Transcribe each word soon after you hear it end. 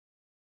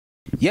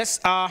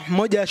Yes,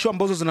 moja ya show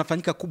ambazo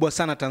zinafanyika kubwa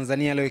sana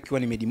Tanzania leo ikiwa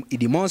ni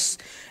Idimos.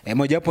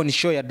 Moja hapo ni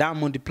show ya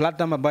Diamond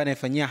Platinum ambayo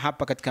anafanyia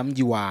hapa katika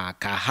mji wa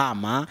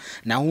Kahama,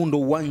 na huu ndo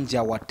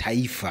uwanja wa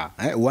Taifa.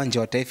 Uwanja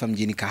wa Taifa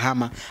mjini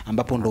Kahama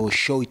ambapo ndo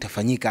show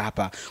itafanyika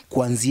hapa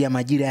kuanzia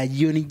majira ya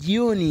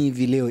jioni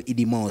hivi leo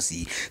Idimos.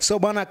 So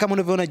bwana, kama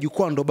unavyoona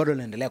jukwaa ndo bado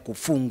linaendelea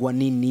kufungwa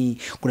nini,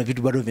 kuna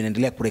vitu bado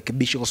vinaendelea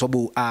kurekebishwa kwa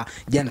sababu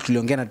jana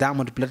tuliongea na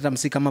Diamond Platinum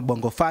si kama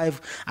Bongo 5,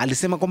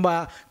 alisema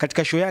kwamba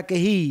katika show yake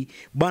hii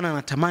bwana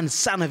anatamani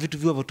sana vitu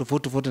viwe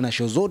tofauti na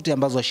show zote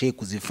ambazo ashai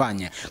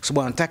kuzifanya, kwa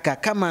sababu anataka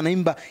kama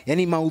anaimba,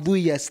 yani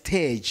maudhui ya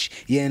stage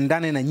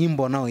yaendane na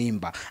nyimbo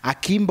anaoimba.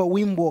 Akiimba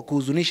wimbo wa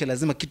kuhuzunisha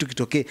lazima kitu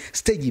kitokee,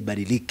 stage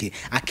ibadilike.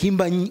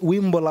 Akiimba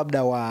wimbo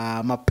labda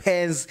wa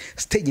mapenzi,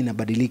 stage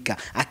inabadilika.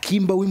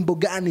 Akiimba wimbo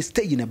gani,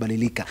 stage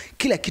inabadilika.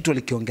 Kila kitu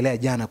alikiongelea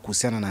jana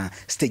kuhusiana na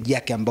stage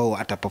yake ambao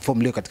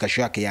ataperform leo katika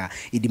show yake ya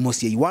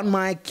Idimos ya One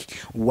Mic,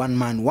 One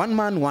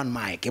Man, One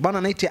Mic. Bwana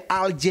anaitwa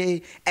LJ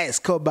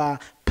Escobar,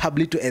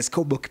 Pablito Escobar.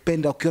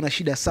 Ukipenda ukiona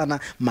shida sana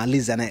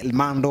maliza na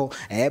Elmando.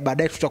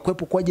 Baadaye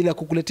tutakuwepo kwa ajili ya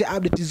kukuletea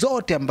update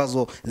zote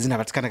ambazo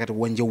zinapatikana katika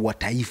uwanja wa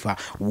Taifa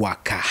wa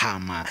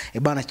Kahama.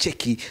 Bana,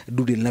 cheki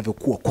dude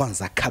linavyokuwa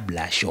kwanza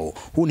kabla ya show.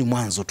 Huu ni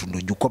mwanzo tu,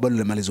 ndio jukwaa bado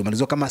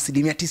limalizwa kama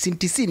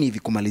 90% hivi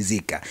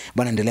kumalizika.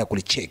 Bana, endelea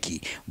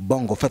kulicheki.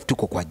 Bongo 5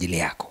 tuko kwa ajili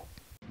yako.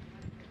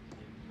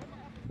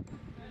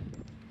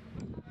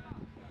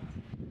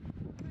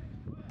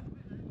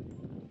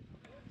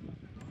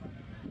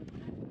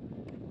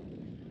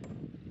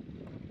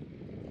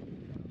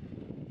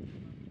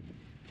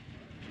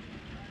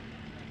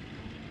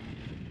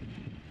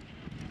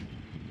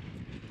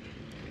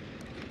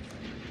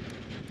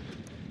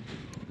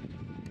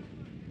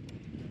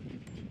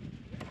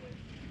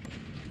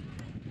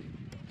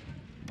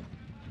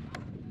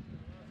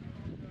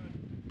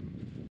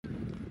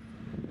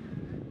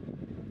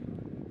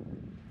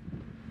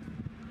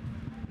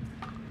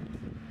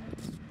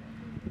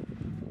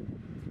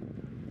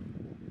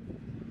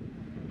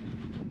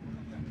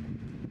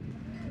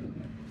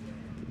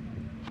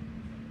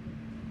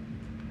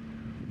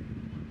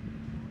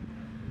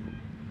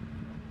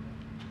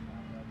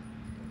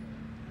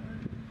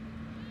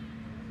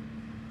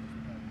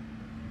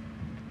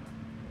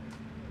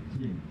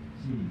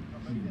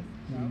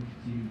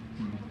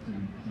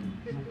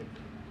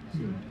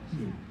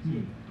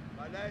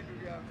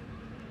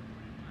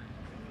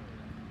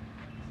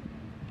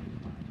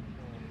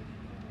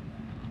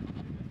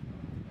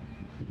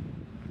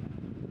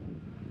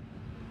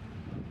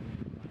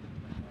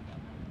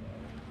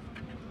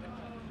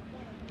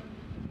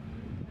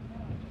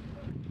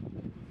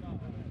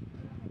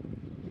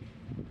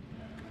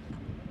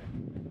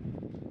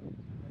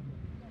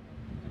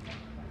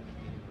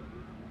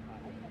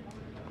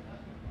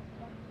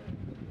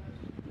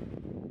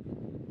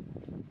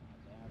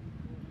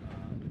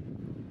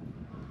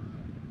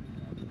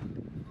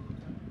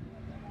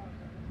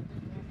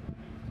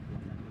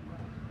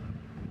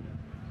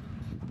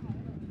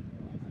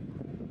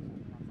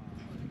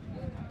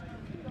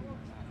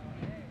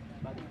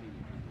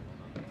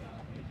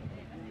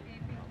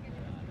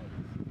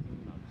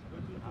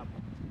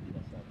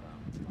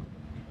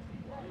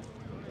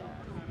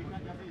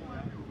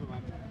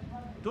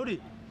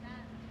 Turi,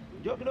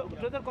 njoo kidogo,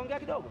 tunaweza kuongea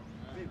kidogo?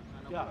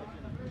 Ya.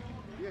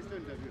 Yes, ndio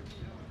interview.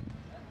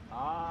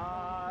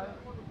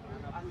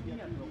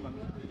 Asilimia tu kwa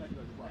msikilizaji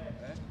walikuwa.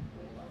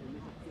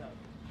 Nimesikia.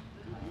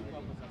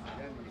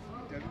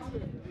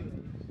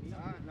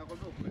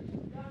 Nakwambia ukweli.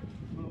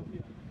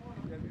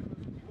 Interview.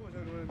 Wewe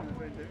ndio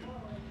unafanya interview.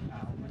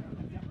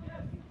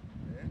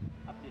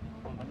 Update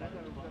kwamba ndio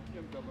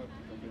unafikia mtu hapa.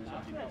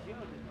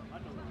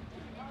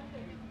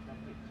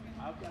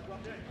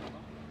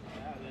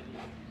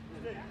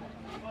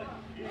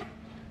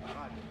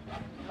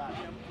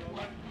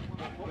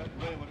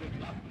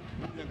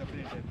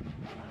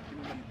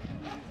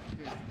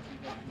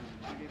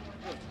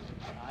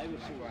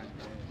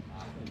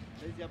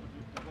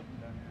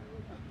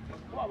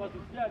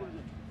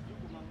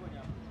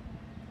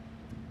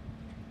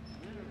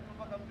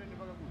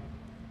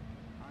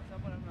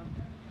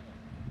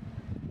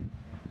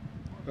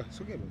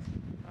 Sogea basi.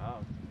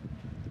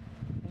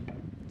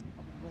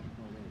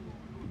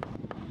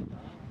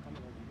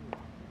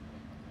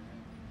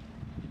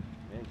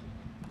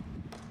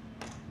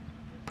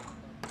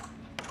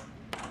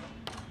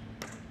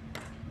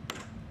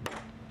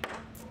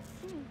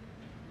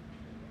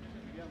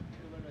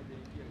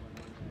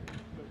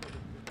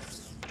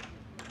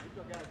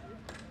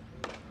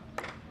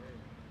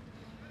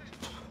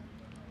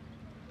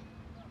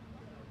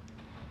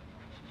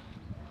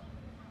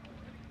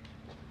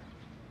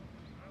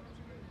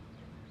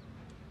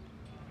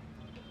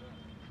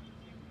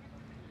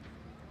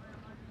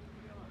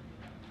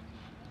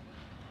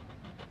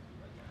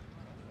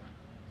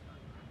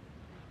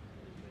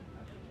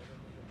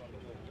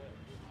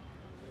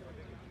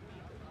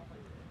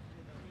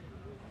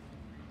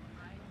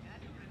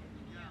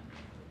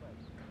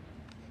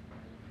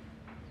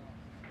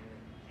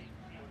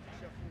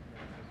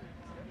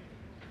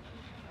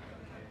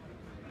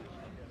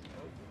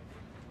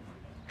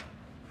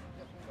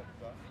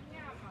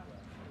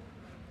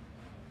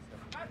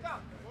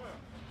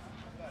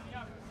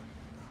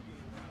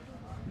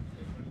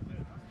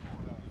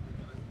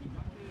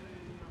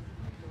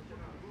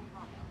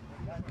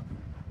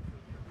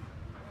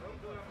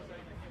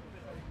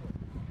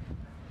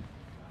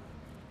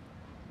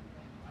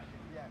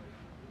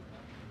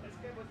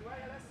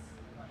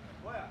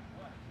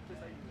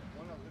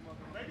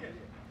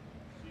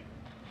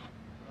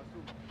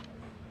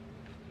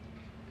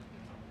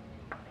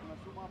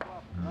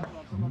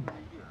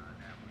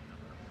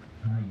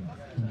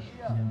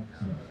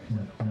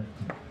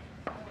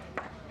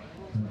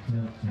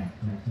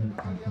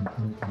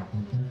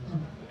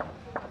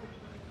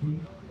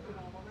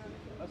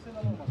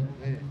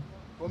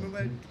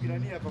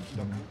 Tukirania hapa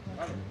kuda.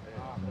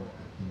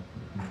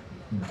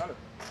 Halo.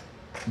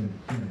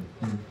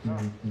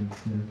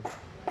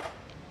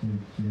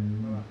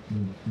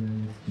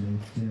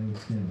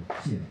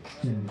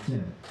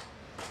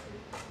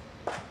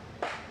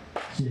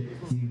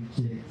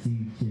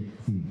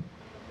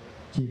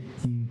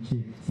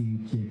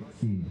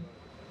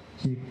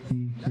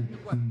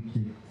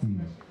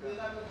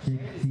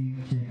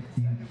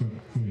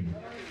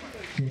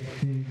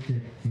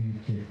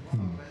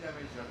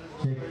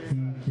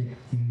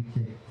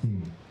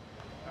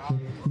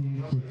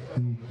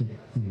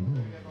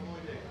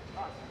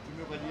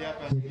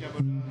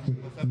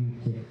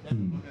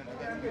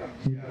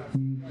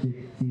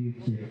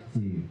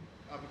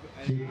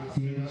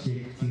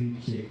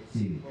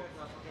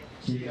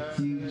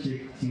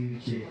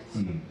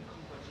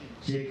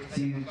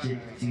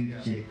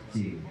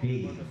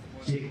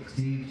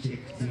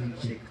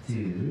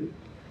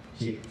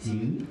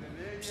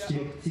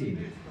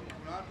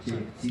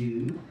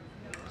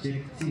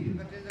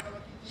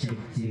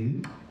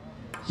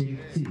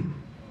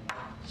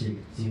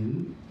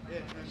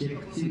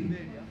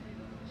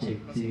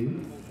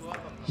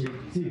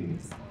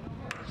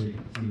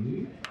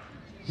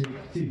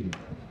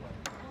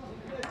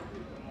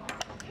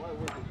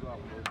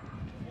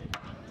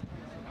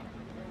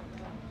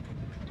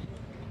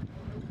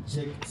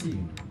 Check.